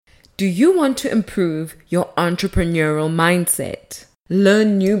Do you want to improve your entrepreneurial mindset?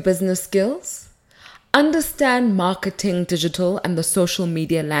 Learn new business skills? Understand marketing, digital, and the social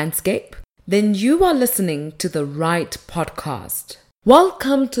media landscape? Then you are listening to the right podcast.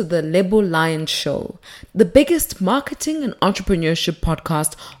 Welcome to the Lebo Lion Show, the biggest marketing and entrepreneurship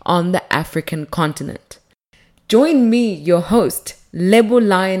podcast on the African continent. Join me, your host, Lebo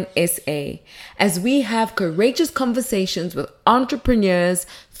Lion SA, as we have courageous conversations with entrepreneurs,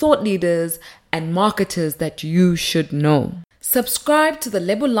 thought leaders, and marketers that you should know. Subscribe to the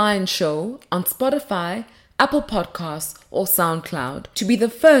Lebo Lion Show on Spotify, Apple Podcasts, or SoundCloud to be the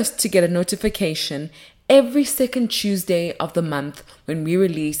first to get a notification every second Tuesday of the month when we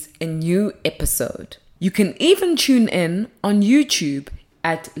release a new episode. You can even tune in on YouTube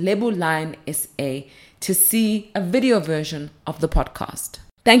at Lebo Lion SA to see a video version of the podcast.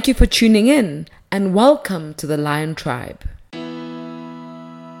 Thank you for tuning in and welcome to the Lion Tribe.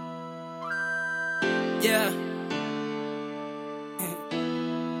 Yeah.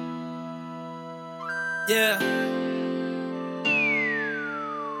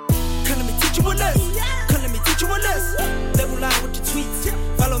 Come let me teach you a lesson. Come let me teach you a lesson. Lebo Lion with the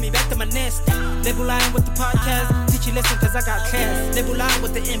tweets. Follow me back to my nest. Lebo Lion with the podcast. Teach you lesson cause I got class. Lebo Lion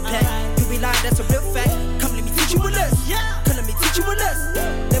with the impact. You be lying, that's a real fact. Come let me teach you a lesson. Come let me teach you a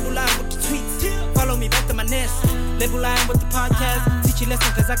lesson. Lebo Lion with the tweets. Follow me back to my nest. Lebo Lion with the podcast. Teach you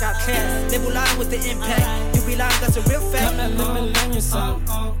lesson cause I got class. Lebo Lion with the impact. You be lying, that's a real fact. Come here, let me learn you some.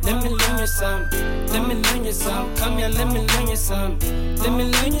 Let me learn you some. Let me learn you some. Come here, let me learn you some. Let me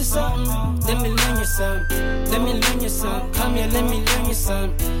learn you some. Let me learn you some. Let me learn you some. Come here, let me learn you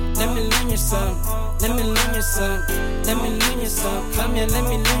some. Let me learn you some. Let me learn you some. Let me learn you some. Come here, let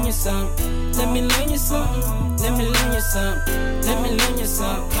me learn you some. Let me learn you some. Let me learn you some. Let me learn you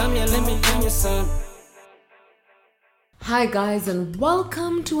some. Come here, let me learn you some. Hi guys, and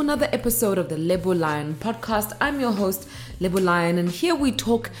welcome to another episode of the Lebo Lion podcast. I'm your host, Lebo Lion, and here we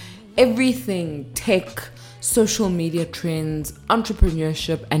talk everything tech, social media trends,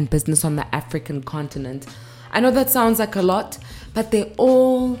 entrepreneurship, and business on the African continent. I know that sounds like a lot, but they're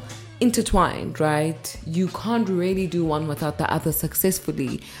all intertwined, right? You can't really do one without the other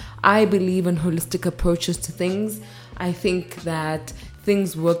successfully. I believe in holistic approaches to things. I think that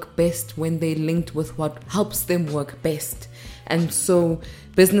things work best when they're linked with what helps them work best. And so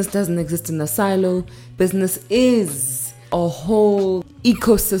business doesn't exist in a silo. Business is a whole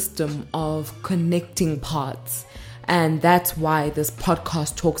ecosystem of connecting parts. And that's why this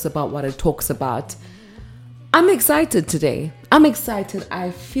podcast talks about what it talks about. I'm excited today. I'm excited.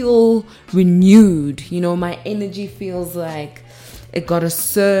 I feel renewed. You know, my energy feels like it got a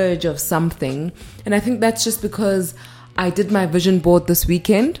surge of something. And I think that's just because I did my vision board this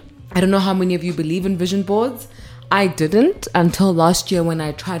weekend. I don't know how many of you believe in vision boards. I didn't until last year when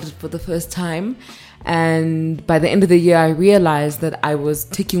I tried it for the first time. And by the end of the year, I realized that I was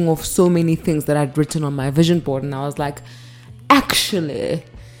ticking off so many things that I'd written on my vision board. And I was like, actually,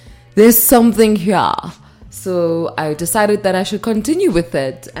 there's something here. So I decided that I should continue with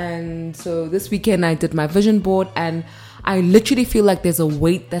it. And so this weekend I did my vision board, and I literally feel like there's a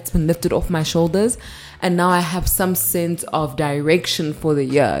weight that's been lifted off my shoulders. And now I have some sense of direction for the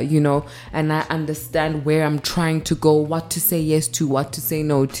year, you know, and I understand where I'm trying to go, what to say yes to, what to say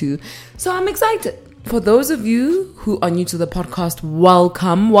no to. So I'm excited. For those of you who are new to the podcast,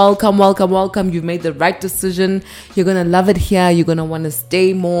 welcome. You've made the right decision. You're going to love it here. You're going to want to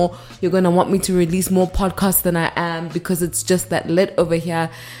stay more. You're going to want me to release more podcasts than I am because it's just that lit over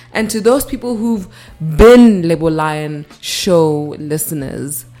here. And to those people who've been Lebo Lion Show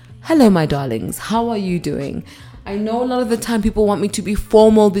listeners, hello, my darlings. How are you doing? I know a lot of the time people want me to be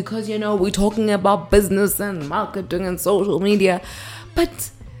formal because, you know, we're talking about business and marketing and social media. But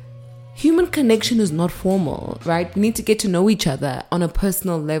human connection is not formal, right? We need to get to know each other on a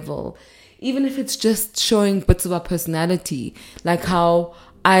personal level, even if it's just showing bits of our personality, like how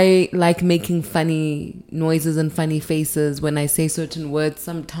I like making funny noises and funny faces when I say certain words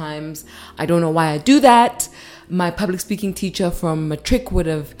sometimes. I don't know why I do that. My public speaking teacher from Matric would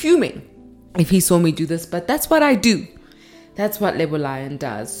have fuming if he saw me do this, but that's what I do. That's what Lebo Lion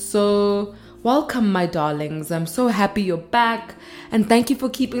does. So welcome, my darlings. I'm so happy you're back. And thank you for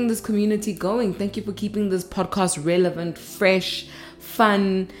keeping this community going. Thank you for keeping this podcast relevant, fresh,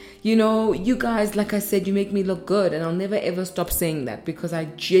 fun. You know, you guys, like I said, you make me look good. And I'll never ever stop saying that because I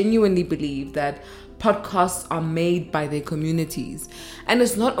genuinely believe that podcasts are made by their communities. And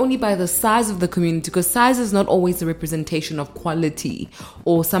it's not only by the size of the community, because size is not always a representation of quality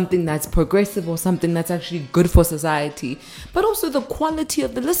or something that's progressive or something that's actually good for society, but also the quality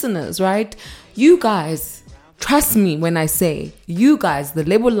of the listeners, right? You guys trust me when I say, you guys, the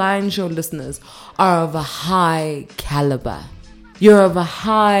Label Lion Show listeners, are of a high caliber. You're of a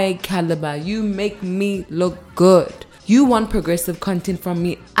high caliber. You make me look good. You want progressive content from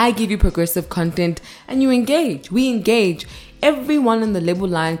me. I give you progressive content and you engage. We engage. Everyone in the Label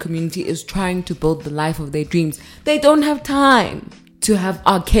Lion community is trying to build the life of their dreams. They don't have time to have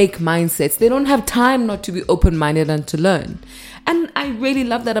archaic mindsets. They don't have time not to be open-minded and to learn. And I really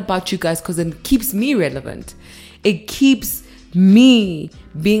love that about you guys because it keeps me relevant. It keeps me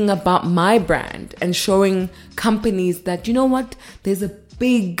being about my brand and showing companies that, you know what, there's a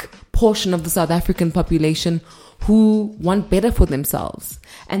big portion of the South African population who want better for themselves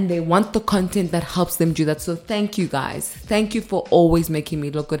and they want the content that helps them do that. So thank you guys. Thank you for always making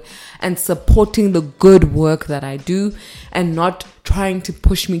me look good and supporting the good work that I do and not trying to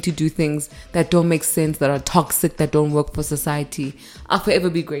push me to do things that don't make sense, that are toxic, that don't work for society. I'll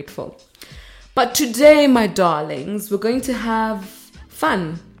forever be grateful. But today, my darlings, we're going to have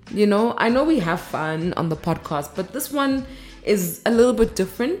fun. You know, I know we have fun on the podcast, but this one is a little bit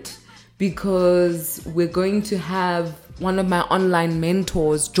different because we're going to have one of my online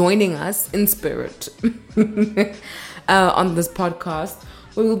mentors joining us in spirit on this podcast,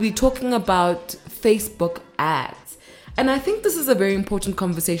 where we'll be talking about Facebook ads. And I think this is a very important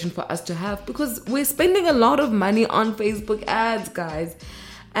conversation for us to have because we're spending a lot of money on Facebook ads, guys.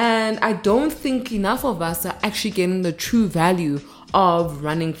 And I don't think enough of us are actually getting the true value of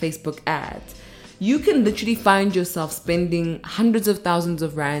running Facebook ads. You can literally find yourself spending hundreds of thousands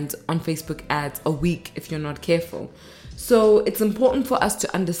of rands on Facebook ads a week if you're not careful. So it's important for us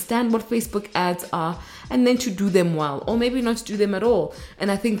to understand what Facebook ads are and then to do them well, or maybe not to do them at all. And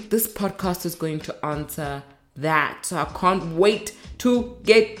I think this podcast is going to answer that. So I can't wait to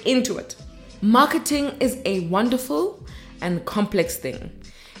get into it. Marketing is a wonderful and complex thing.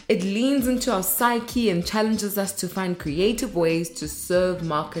 It leans into our psyche and challenges us to find creative ways to serve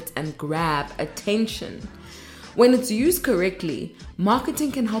markets and grab attention. When it's used correctly,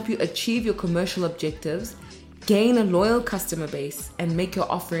 marketing can help you achieve your commercial objectives, gain a loyal customer base, and make your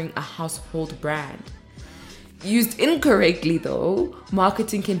offering a household brand. Used incorrectly though,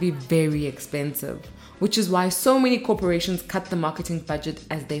 marketing can be very expensive, which is why so many corporations cut the marketing budget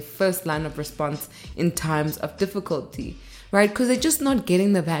as their first line of response in times of difficulty. Right? Because they're just not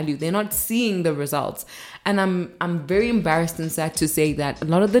getting the value. They're not seeing the results. And I'm very embarrassed and sad to say that a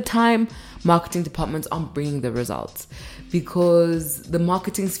lot of the time, marketing departments aren't bringing the results because the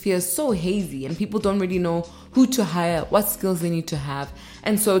marketing sphere is so hazy and people don't really know who to hire, what skills they need to have.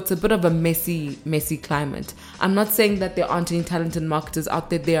 And so it's a bit of a messy climate. I'm not saying that there aren't any talented marketers out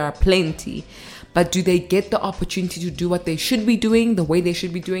there. There are plenty. But do they get the opportunity to do what they should be doing, the way they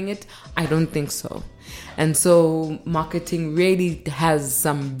should be doing it? I don't think so. And so marketing really has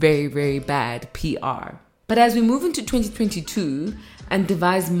some very, very bad PR. But as we move into 2022 and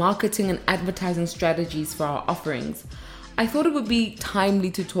devise marketing and advertising strategies for our offerings, I thought it would be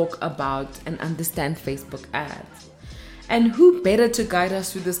timely to talk about and understand Facebook ads. And who better to guide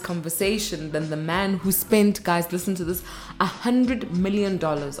us through this conversation than the man who spent, guys, listen to this, $100 million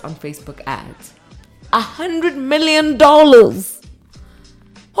on Facebook ads. $100 million!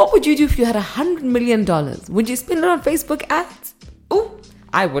 What would you do if you had $100 million? Would you spend it on Facebook ads? Oh,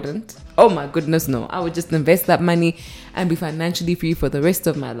 I wouldn't. Oh my goodness, no. I would just invest that money and be financially free for the rest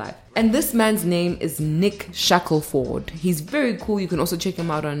of my life. And this man's name is Nick Shackelford. He's very cool. You can also check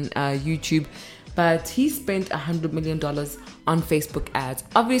him out on YouTube. But he spent $100 million on Facebook ads.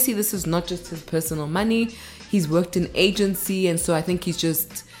 Obviously, this is not just his personal money. He's worked in agency. And so I think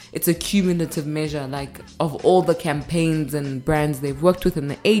it's a cumulative measure, like of all the campaigns and brands they've worked with in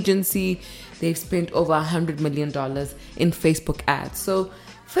the agency, they've spent over $100 million in Facebook ads. So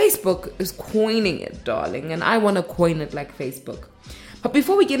Facebook is coining it, darling, and I want to coin it like Facebook. But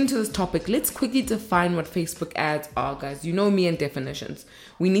before we get into this topic, let's quickly define what Facebook ads are, guys. You know me and definitions.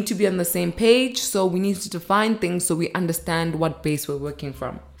 We need to be on the same page, so we need to define things so we understand what base we're working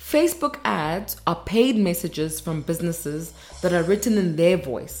from. Facebook ads are paid messages from businesses that are written in their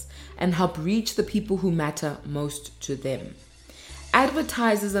voice and help reach the people who matter most to them.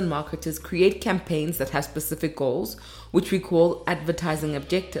 Advertisers and marketers create campaigns that have specific goals, which we call advertising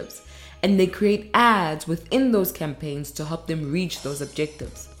objectives, and they create ads within those campaigns to help them reach those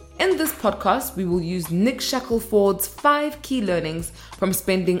objectives. In this podcast, we will use Nick Shackelford's 5 key learnings from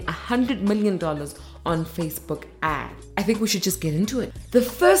spending $100 million on Facebook ads. I think we should just get into it. The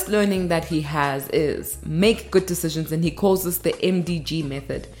first learning that he has is make good decisions, and he calls this the MDG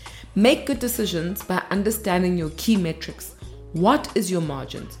method. Make good decisions by understanding your key metrics. What is your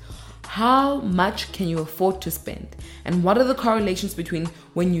margins? How much can you afford to spend? And what are the correlations between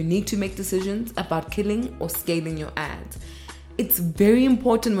when you need to make decisions about killing or scaling your ads? It's very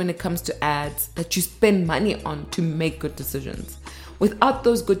important when it comes to ads that you spend money on to make good decisions. Without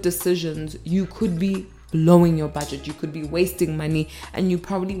those good decisions, you could be blowing your budget, you could be wasting money, and you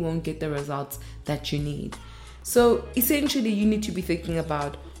probably won't get the results that you need. So essentially, you need to be thinking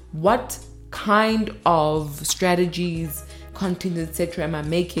about what kind of strategies, content, etc. am I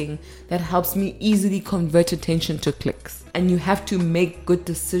making that helps me easily convert attention to clicks. And you have to make good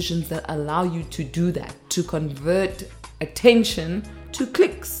decisions that allow you to do that, to convert attention to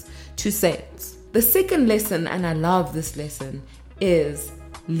clicks, to sales. The second lesson, and I love this lesson, is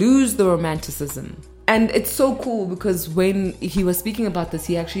lose the romanticism. And it's so cool because when he was speaking about this,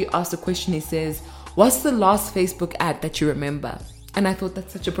 he actually asked a question. He says, what's the last Facebook ad that you remember? And I thought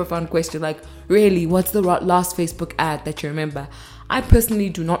that's such a profound question. Like, really, what's the last Facebook ad that you remember? I personally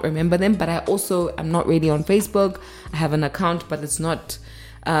do not remember them, but I also am not really on Facebook. I have an account, but it's not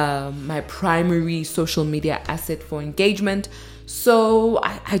my primary social media asset for engagement. So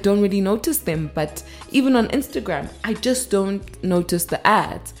I don't really notice them. But even on Instagram, I just don't notice the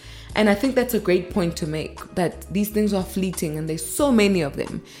ads. And I think that's a great point to make, that these things are fleeting and there's so many of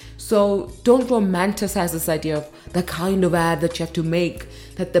them. So don't romanticize this idea of the kind of ad that you have to make,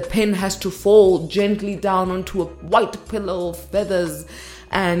 that the pen has to fall gently down onto a white pillow of feathers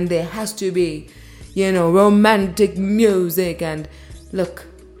and there has to be, romantic music. And look,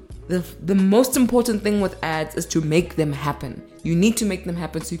 the most important thing with ads is to make them happen. You need to make them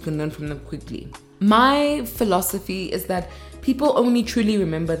happen so you can learn from them quickly. My philosophy is that people only truly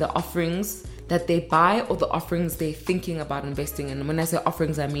remember the offerings that they buy or the offerings they're thinking about investing in. And when I say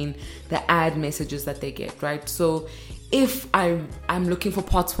offerings, I mean the ad messages that they get, right? So if I'm looking for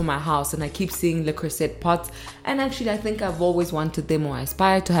pots for my house and I keep seeing Le Creuset pots, and actually I think I've always wanted them or I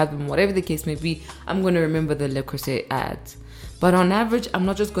aspire to have them, whatever the case may be, I'm going to remember the Le Creuset ads. But on average, I'm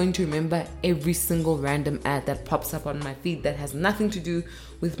not just going to remember every single random ad that pops up on my feed that has nothing to do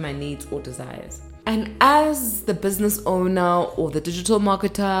with my needs or desires. And as the business owner or the digital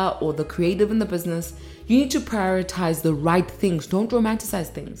marketer or the creative in the business, you need to prioritize the right things. Don't romanticize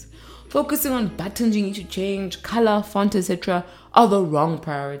things. Focusing on buttons you need to change, color, font, etc. are the wrong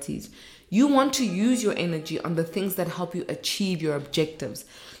priorities. You want to use your energy on the things that help you achieve your objectives.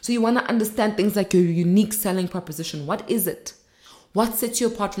 So you want to understand things like your unique selling proposition. What is it? What sets you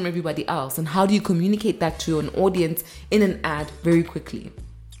apart from everybody else? And how do you communicate that to an audience in an ad very quickly?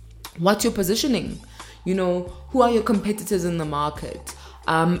 What's your positioning? Who are your competitors in the market?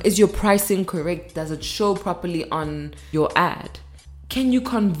 Is your pricing correct? Does it show properly on your ad? Can you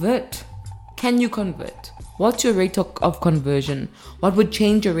convert? What's your rate of conversion? What would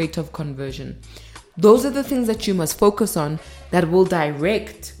change your rate of conversion? Those are the things that you must focus on that will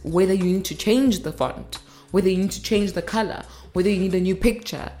direct whether you need to change the font, whether you need to change the color, whether you need a new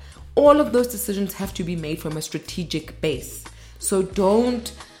picture. All of those decisions have to be made from a strategic base. So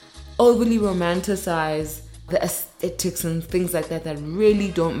don't overly romanticize the aesthetics and things like that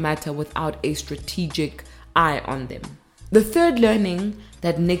really don't matter without a strategic eye on them. The third learning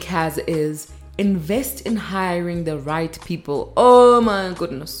that Nick has is invest in hiring the right people. Oh my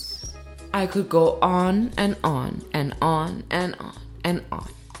goodness. I could go on and on and on and on and on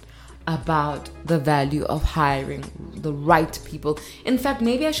about the value of hiring the right people. In fact,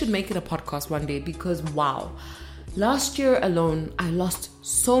 maybe I should make it a podcast one day because wow. Last year alone, I lost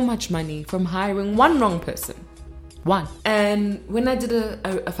so much money from hiring one wrong person. One. And when I did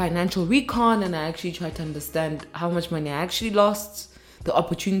a financial recon and I actually tried to understand how much money I actually lost, the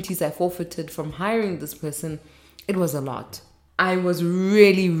opportunities I forfeited from hiring this person, it was a lot. I was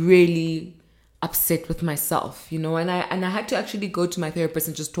really, really upset with myself, and I had to actually go to my therapist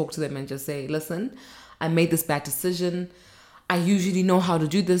and just talk to them and just say, listen, I made this bad decision. I usually know how to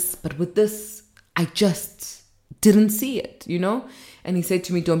do this, but with this, I just didn't see it, And he said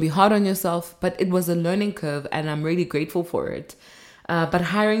to me, don't be hard on yourself. But it was a learning curve and I'm really grateful for it. But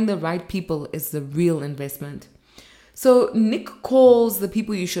hiring the right people is the real investment. So Nick calls the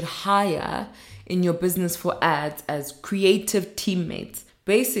people you should hire in your business for ads as creative teammates.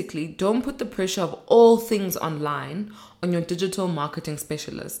 Basically, don't put the pressure of all things online on your digital marketing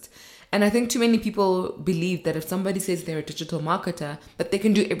specialist. And I think too many people believe that if somebody says they're a digital marketer, that they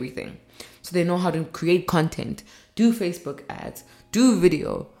can do everything. So they know how to create content, do Facebook ads, do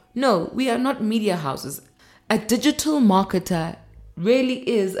video. No, we are not media houses. A digital marketer really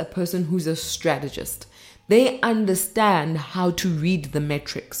is a person who's a strategist. They understand how to read the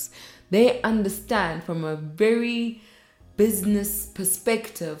metrics. They understand from a very business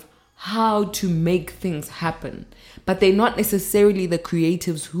perspective how to make things happen, but they're not necessarily the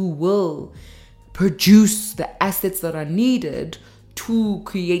creatives who will produce the assets that are needed to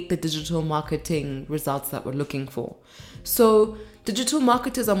create the digital marketing results that we're looking for. So digital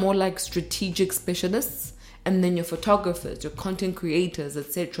marketers are more like strategic specialists, and then your photographers, your content creators,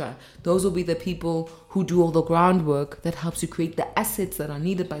 etc. Those will be the people who do all the groundwork that helps you create the assets that are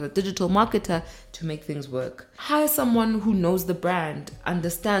needed by your digital marketer to make things work. Hire someone who knows the brand,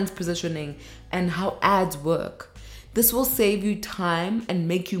 understands positioning, and how ads work. This will save you time and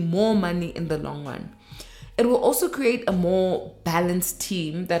make you more money in the long run. It will also create a more balanced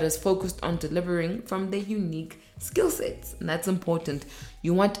team that is focused on delivering from their unique skill sets. And that's important.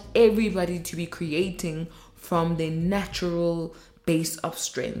 You want everybody to be creating from their natural base of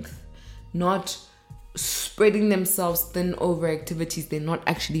strength, not spreading themselves thin over activities they're not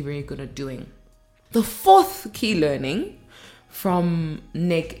actually very good at doing. The fourth key learning from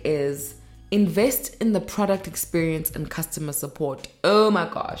Nick is invest in the product experience and customer support. Oh my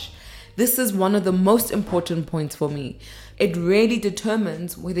gosh. This is one of the most important points for me. It really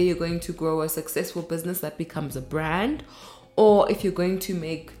determines whether you're going to grow a successful business that becomes a brand, or if you're going to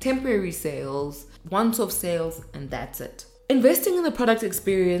make temporary sales, once-off sales, and that's it. Investing in the product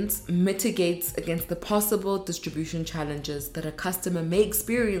experience mitigates against the possible distribution challenges that a customer may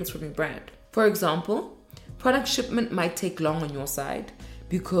experience from your brand. For example, product shipment might take long on your side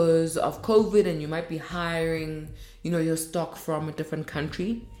because of COVID, and you might be hiring, your stock from a different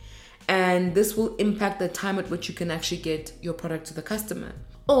country. And this will impact the time at which you can actually get your product to the customer.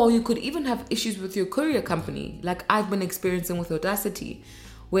 Or you could even have issues with your courier company, like I've been experiencing with Audacity,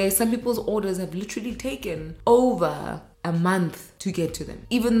 where some people's orders have literally taken over a month to get to them,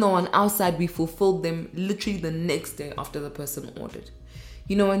 even though on our side we fulfilled them literally the next day after the person ordered.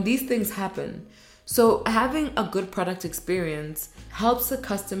 And these things happen. So having a good product experience helps the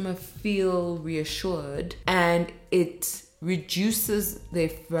customer feel reassured, and it reduces their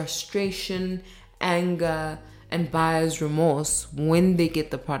frustration, anger, and buyer's remorse when they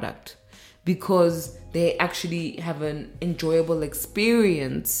get the product, because they actually have an enjoyable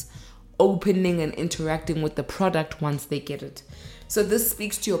experience opening and interacting with the product once they get it. So this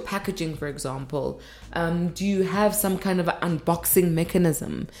speaks to your packaging, for example. Do you have some kind of an unboxing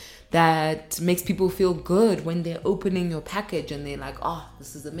mechanism that makes people feel good when they're opening your package and they're like, oh,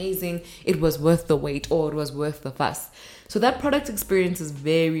 this is amazing, it was worth the wait, or it was worth the fuss? So that product experience is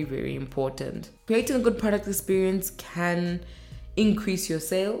very, very important. Creating a good product experience can increase your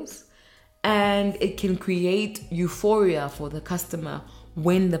sales, and it can create euphoria for the customer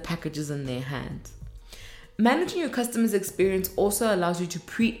when the package is in their hands. Managing your customer's experience also allows you to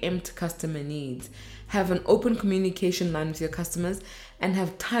preempt customer needs, have an open communication line with your customers, and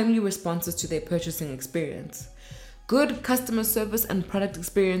have timely responses to their purchasing experience. Good customer service and product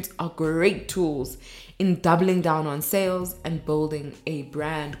experience are great tools in doubling down on sales and building a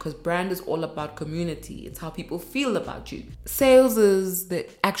brand, because brand is all about community. It's how people feel about you. Sales is the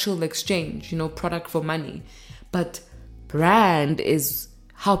actual exchange, product for money. But brand is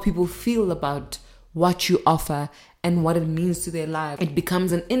how people feel about what you offer and what it means to their life. It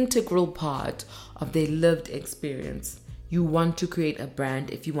becomes an integral part of their lived experience. You want to create a brand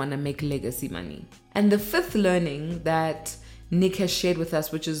if you want to make legacy money. And the fifth learning that Nick has shared with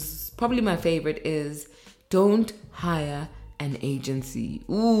us, which is probably my favorite, is don't hire an agency.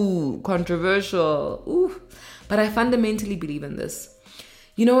 Ooh, controversial. Ooh, but I fundamentally believe in this.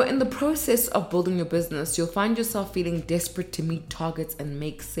 In the process of building your business, you'll find yourself feeling desperate to meet targets and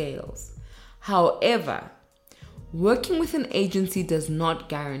make sales. However, working with an agency does not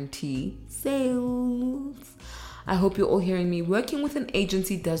guarantee sales. I hope you're all hearing me. Working with an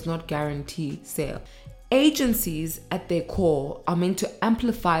agency does not guarantee sale. Agencies at their core are meant to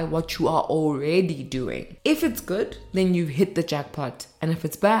amplify what you are already doing. If it's good, then you've hit the jackpot. And if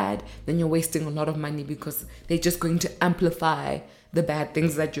it's bad, then you're wasting a lot of money because they're just going to amplify the bad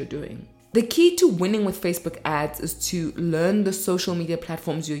things that you're doing. The key to winning with Facebook ads is to learn the social media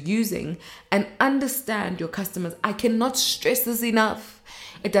platforms you're using and understand your customers. I cannot stress this enough.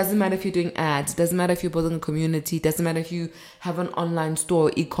 It doesn't matter if you're doing ads. It doesn't matter if you're building a community. It doesn't matter if you have an online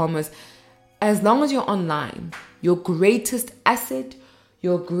store, e-commerce. As long as you're online, your greatest asset,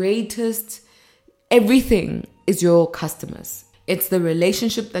 your greatest everything is your customers. It's the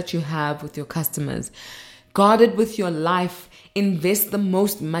relationship that you have with your customers. Guard it with your life. Invest the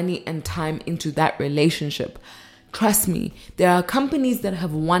most money and time into that relationship. Trust me, there are companies that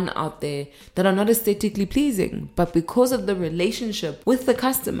have won out there that are not aesthetically pleasing, but because of the relationship with the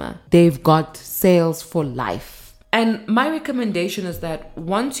customer, they've got sales for life. And my recommendation is that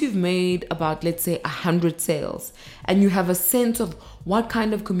once you've made about, let's say, 100 sales, and you have a sense of what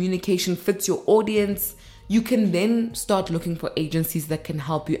kind of communication fits your audience, you can then start looking for agencies that can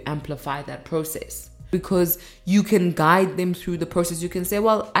help you amplify that process. Because you can guide them through the process. You can say,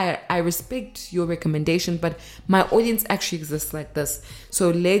 well, I respect your recommendation, but my audience actually exists like this. So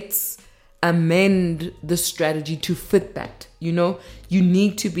let's amend the strategy to fit that. You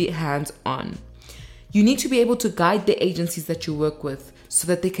need to be hands-on. You need to be able to guide the agencies that you work with so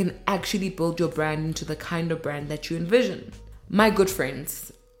that they can actually build your brand into the kind of brand that you envision. My good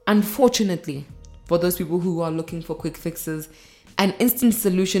friends, unfortunately, for those people who are looking for quick fixes, an instant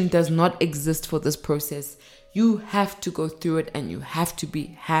solution does not exist for this process. You have to go through it and you have to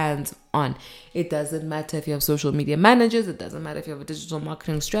be hands-on. It doesn't matter if you have social media managers. It doesn't matter if you have a digital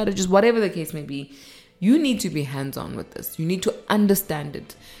marketing strategist, whatever the case may be. You need to be hands-on with this. You need to understand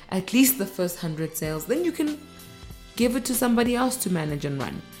it. At least the first 100 sales. Then you can give it to somebody else to manage and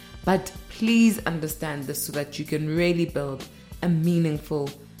run. But please understand this so that you can really build a meaningful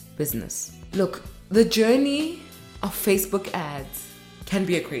business. Look, the journey of Facebook ads can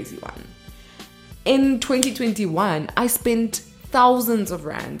be a crazy one. In 2021, I spent thousands of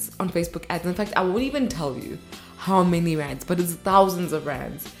rands on Facebook ads. In fact, I won't even tell you how many rands, but it's thousands of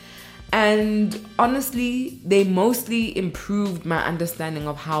rands. And honestly, they mostly improved my understanding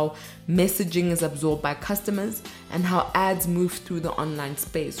of how messaging is absorbed by customers and how ads move through the online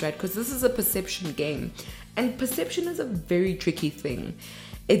space, right? Because this is a perception game. And perception is a very tricky thing.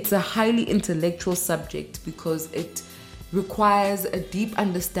 It's a highly intellectual subject because it requires a deep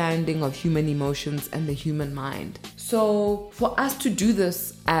understanding of human emotions and the human mind. So for us to do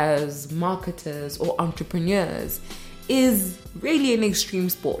this as marketers or entrepreneurs is really an extreme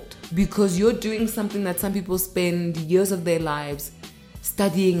sport because you're doing something that some people spend years of their lives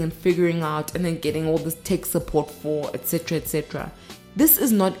studying and figuring out and then getting all this tech support for, etc., etc. This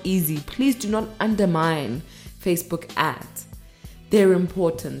is not easy. Please do not undermine Facebook ads. They're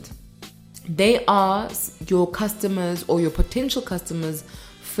important. They are your customers or your potential customers'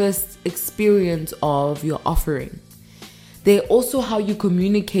 first experience of your offering. They're also how you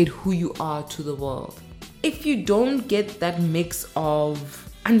communicate who you are to the world. If you don't get that mix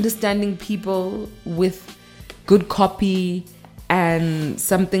of understanding people with good copy and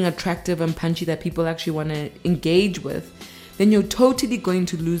something attractive and punchy that people actually want to engage with, then you're totally going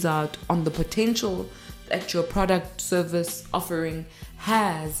to lose out on the potential that your product, service, offering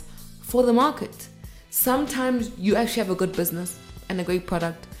has for the market. Sometimes you actually have a good business and a great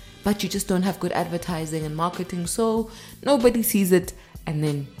product, but you just don't have good advertising and marketing, so nobody sees it and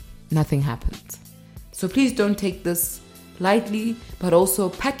then nothing happens. So please don't take this lightly, but also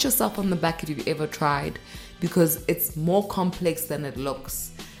pat yourself on the back if you've ever tried, because it's more complex than it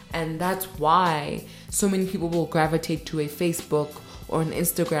looks. And that's why so many people will gravitate to a Facebook or an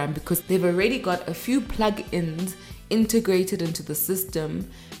Instagram, because they've already got a few plugins integrated into the system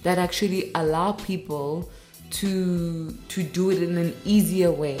that actually allow people to do it in an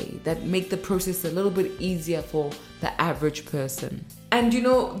easier way, that make the process a little bit easier for the average person. And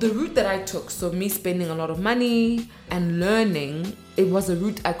the route that I took, so me spending a lot of money and learning, it was a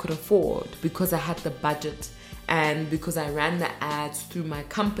route I could afford because I had the budget and because I ran the ads through my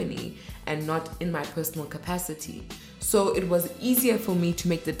company and not in my personal capacity. So it was easier for me to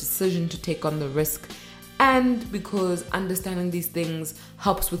make the decision to take on the risk, and because understanding these things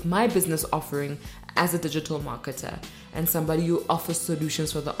helps with my business offering as a digital marketer and somebody who offers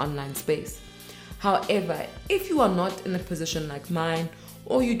solutions for the online space. However, if you are not in a position like mine,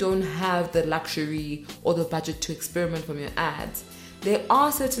 or you don't have the luxury or the budget to experiment from your ads, there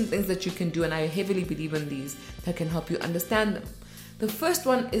are certain things that you can do, and I heavily believe in these, that can help you understand them. The first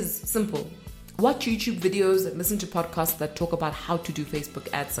one is simple. Watch YouTube videos and listen to podcasts that talk about how to do Facebook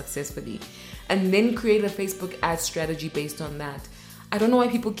ads successfully, and then create a Facebook ad strategy based on that. I don't know why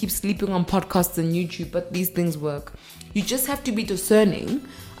people keep sleeping on podcasts and YouTube, but these things work. You just have to be discerning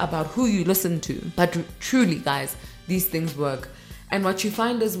about who you listen to. But truly, guys, these things work. And what you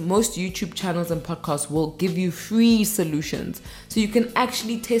find is most YouTube channels and podcasts will give you free solutions. So you can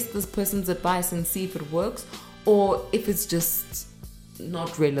actually test this person's advice and see if it works or if it's just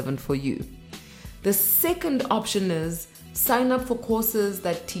not relevant for you. The second option is sign up for courses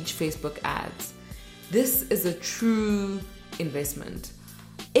that teach Facebook ads. This is a true investment.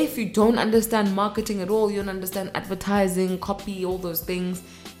 If you don't understand marketing at all, you don't understand advertising, copy, all those things,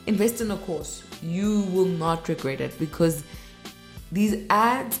 invest in a course. You will not regret it, because these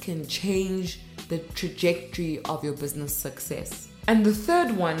ads can change the trajectory of your business success. And the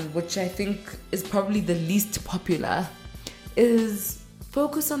third one, which I think is probably the least popular, is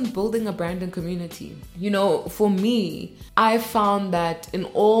focus on building a brand and community. For me, I found that in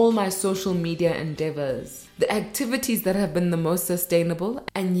all my social media endeavors, the activities that have been the most sustainable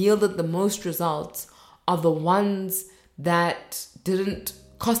and yielded the most results are the ones that didn't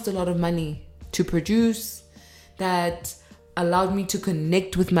cost a lot of money to produce, that allowed me to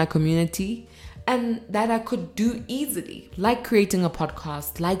connect with my community, and that I could do easily, like creating a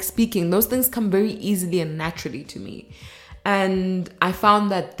podcast, like speaking. Those things come very easily and naturally to me. And I found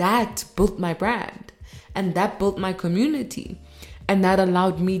that built my brand, and that built my community, and that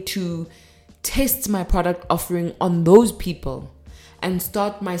allowed me to test my product offering on those people and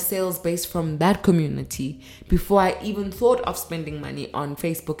start my sales base from that community before I even thought of spending money on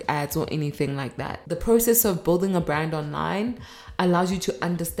Facebook ads or anything like that. The process of building a brand online allows you to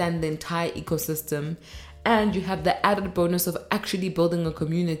understand the entire ecosystem, and you have the added bonus of actually building a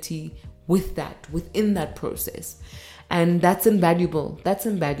community within that process. And that's invaluable.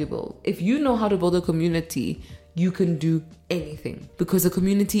 If you know how to build a community, you can do anything, because the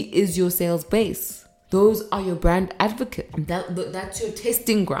community is your sales base. Those are your brand advocates. That's your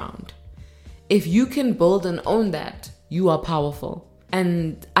testing ground. If you can build and own that, you are powerful.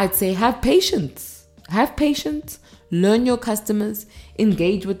 And I'd say have patience. Learn your customers,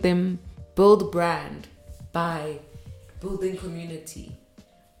 engage with them, build brand by building community.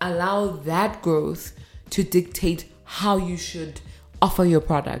 Allow that growth to dictate how you should offer your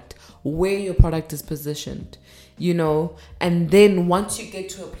product, where your product is positioned, and then once you get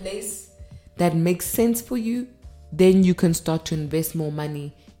to a place that makes sense for you, then you can start to invest more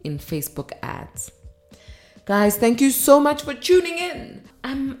money in Facebook ads. Guys, thank you so much for tuning in.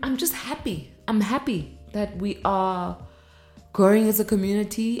 I'm just happy. I'm happy that we are growing as a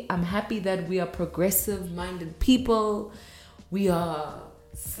community. I'm happy that we are progressive-minded people. We are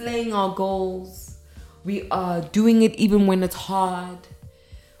slaying our goals. We are doing it even when it's hard.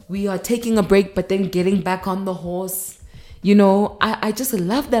 We are taking a break, but then getting back on the horse. I just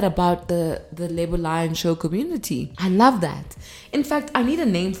love that about the Label Lion Show community. I love that. In fact, I need a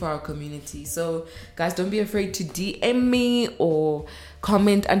name for our community. So guys, don't be afraid to DM me or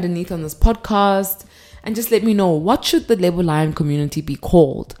comment underneath on this podcast and just let me know, what should the Label Lion community be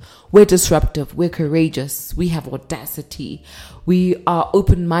called? We're disruptive, we're courageous, we have audacity, we are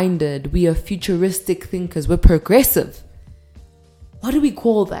open-minded, we are futuristic thinkers, we're progressive. What do we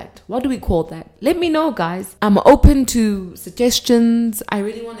call that? Let me know, guys. I'm open to suggestions. I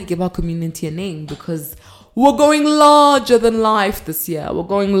really want to give our community a name because we're going larger than life this year. We're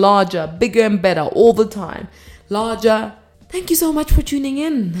going larger, bigger and better all the time. Larger. Thank you so much for tuning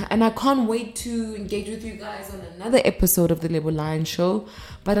in. And I can't wait to engage with you guys on another episode of the Label Lion Show.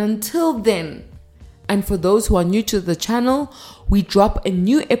 But until then, and for those who are new to the channel, we drop a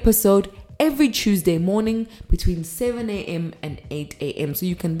new episode every Tuesday morning between 7 a.m. and 8 a.m. So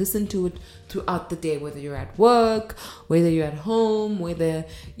you can listen to it throughout the day, whether you're at work, whether you're at home, whether,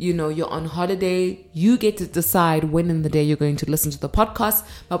 you're on holiday. You get to decide when in the day you're going to listen to the podcast.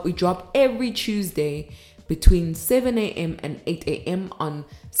 But we drop every Tuesday between 7 a.m. and 8 a.m. on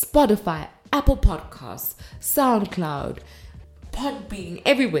Spotify, Apple Podcasts, SoundCloud, Podbean,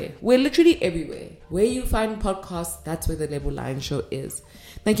 everywhere. We're literally everywhere. Where you find podcasts, that's where the Label Lion Show is.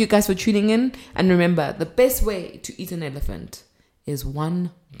 Thank you guys for tuning in. And remember, the best way to eat an elephant is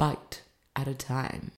one bite at a time.